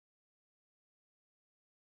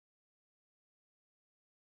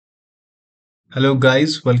Hello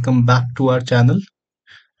guys, welcome back to our channel.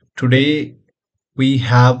 Today we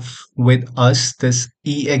have with us this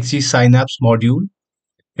EXG Synapse module.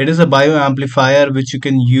 It is a bioamplifier which you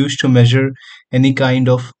can use to measure any kind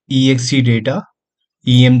of EXG data,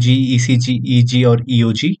 EMG, ECG, EG or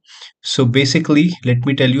EOG. So basically, let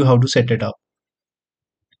me tell you how to set it up.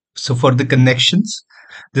 So for the connections,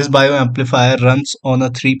 this bioamplifier runs on a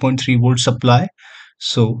 3.3 volt supply.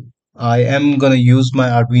 So I am gonna use my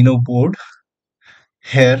Arduino board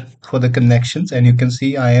here for the connections, and you can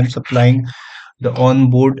see I am supplying the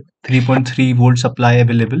onboard 3.3 volt supply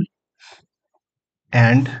available,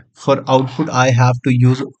 and for output I have to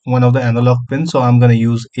use one of the analog pins, so I'm going to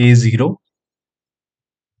use A0.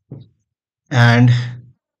 And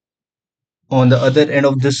on the other end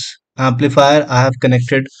of this amplifier I have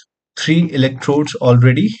connected three electrodes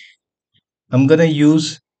already. I'm going to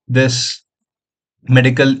use this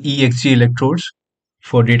medical EXG electrodes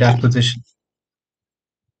for data acquisition.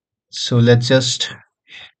 So let's just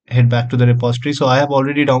head back to the repository. So I have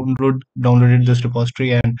already downloaded this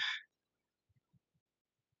repository, and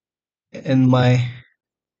in my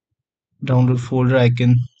download folder I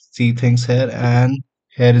can see things here, and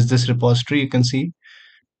here is this repository. You can see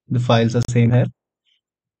the files are same here.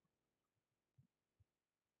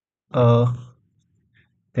 uh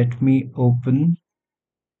Let me open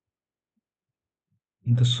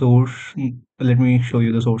the source. Let me show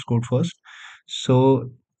you the source code first.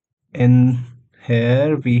 So in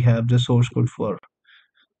here we have the source code for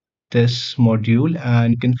this module,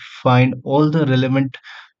 and you can find all the relevant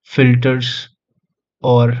filters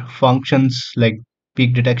or functions like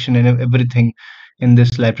peak detection and everything in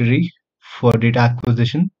this library for data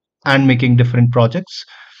acquisition and making different projects.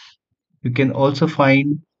 You can also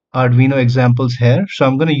find Arduino examples here. So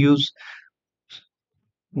I'm going to use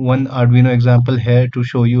one Arduino example here to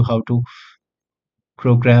show you how to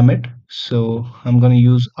program it. So I'm going to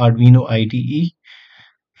use Arduino IDE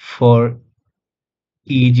for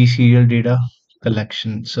EEG serial data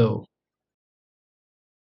collection. So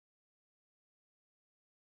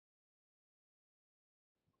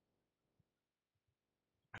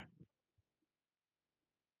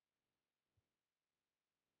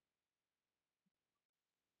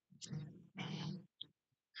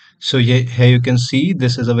yeah, here you can see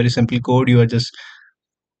this is a very simple code. You are just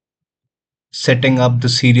setting up the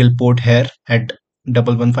serial port here at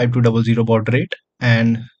 115 to 00 baud rate,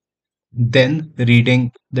 and then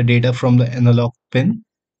reading the data from the analog pin,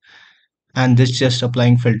 and this just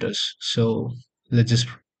applying filters. So let's just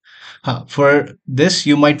for this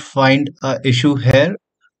you might find a issue here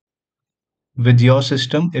with your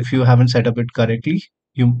system. If you haven't set up it correctly,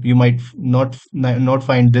 you might not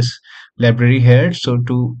find this library here. So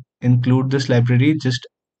to include this library, just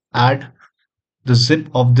add the zip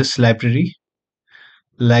of this library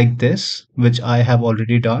like this, which I have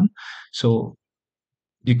already done. So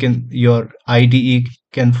your IDE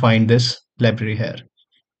can find this library here.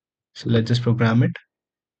 So let's just program it.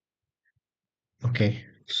 Okay,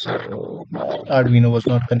 so Arduino was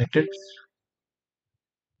not connected.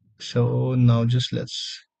 So now just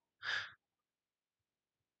let's,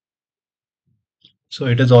 so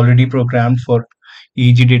it is already programmed for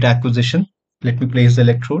EEG data acquisition. Let me place the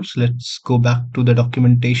electrodes. Let's go back to the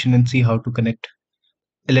documentation and see how to connect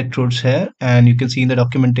electrodes here. And you can see in the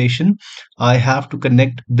documentation, I have to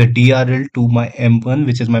connect the DRL to my M1,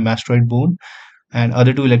 which is my mastoid bone, and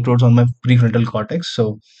other two electrodes on my prefrontal cortex.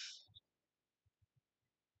 So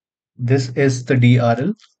this is the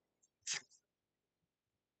DRL.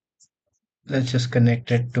 Let's just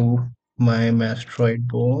connect it to my mastoid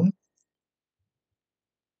bone,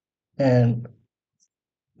 and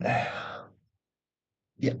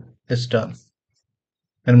yeah, it's done.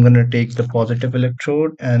 And I'm going to take the positive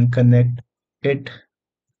electrode and connect it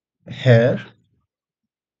here,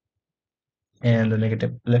 and the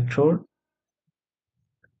negative electrode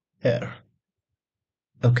here.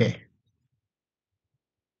 Okay,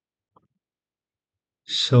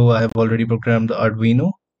 so I have already programmed the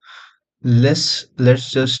Arduino. Let's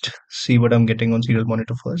just see what I'm getting on serial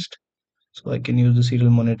monitor first. So I can use the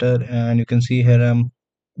serial monitor, and you can see here I'm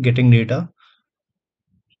getting data.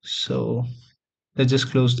 So let's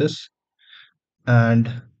just close this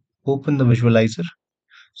and open the visualizer.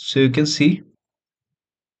 So you can see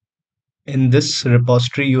in this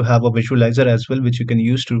repository you have a visualizer as well, which you can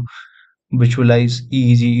use to visualize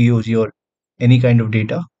EEG, EOG, or any kind of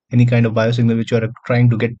data, any kind of biosignal which you are trying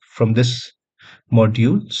to get from this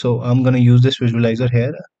module. So I'm going to use this visualizer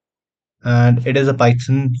here, and it is a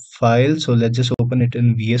Python file. So let's just open it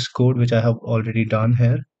in VS Code, which I have already done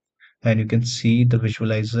here, and you can see the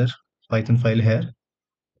visualizer Python file here.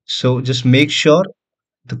 So just make sure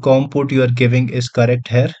the COM port you are giving is correct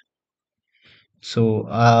here. So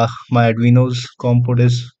my Arduino's COM port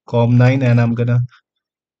is COM9 and I'm gonna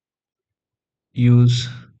use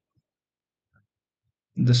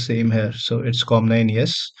the same here. So it's COM9,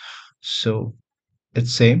 yes. So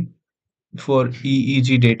it's same. For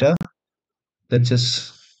EEG data, let's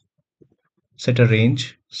just set a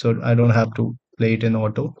range so I don't have to play it in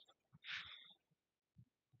auto.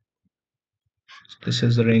 This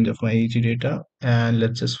is the range of my EEG data, and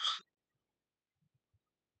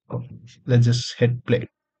oh, let's just hit play.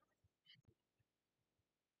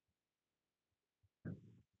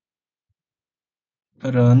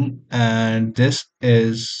 Run, and this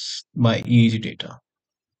is my EEG data.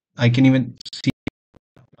 I can even see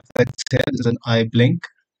that there's an eye blink,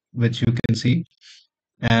 which you can see.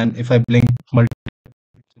 And if I blink my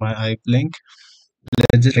eye blink,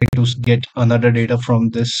 let's just try to get another data from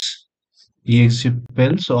this EXG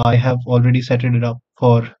pill. So I have already set it up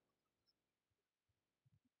for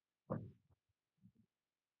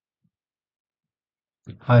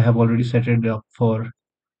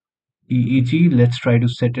EEG. Let's try to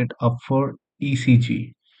set it up for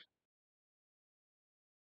ECG.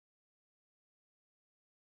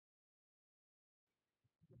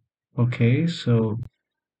 Okay, so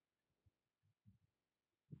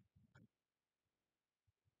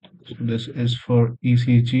this is for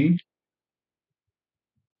ECG.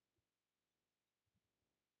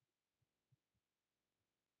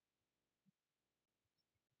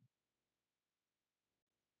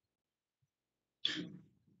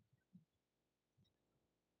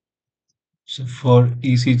 So for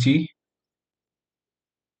ECG,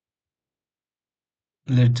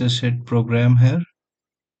 let's just hit program here.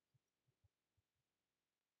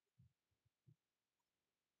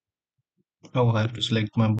 Oh, I have to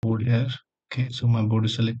select my board here. Okay, so my board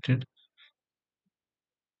is selected.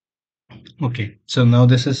 Okay, so now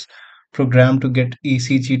this is programmed to get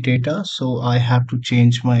ECG data. So I have to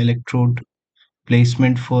change my electrode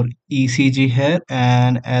placement for ECG here.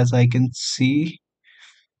 And as I can see,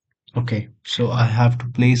 okay, so I have to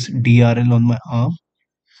place DRL on my arm.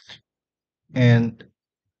 And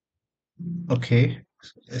okay,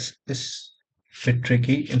 it's a bit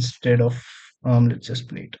tricky. Instead of arm, let's just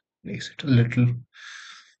place it a little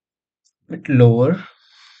bit lower.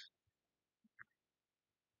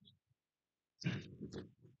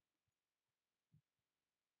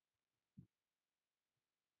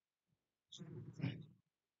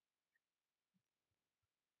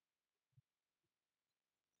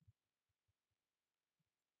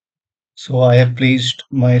 So I have placed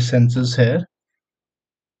my sensors here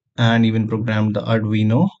and even programmed the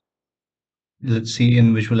Arduino. Let's see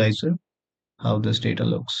in visualizer how this data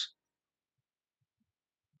looks.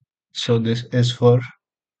 So this is for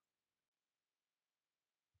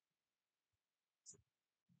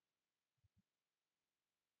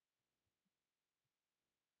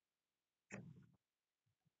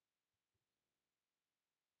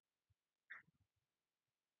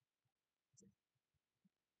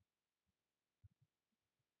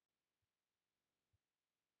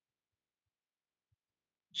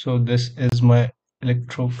so this is my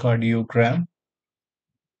electrocardiogram.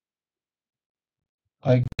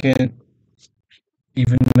 I can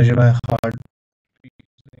even measure my heart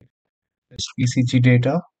ECG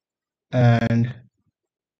data, and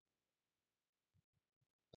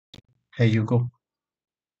here you go.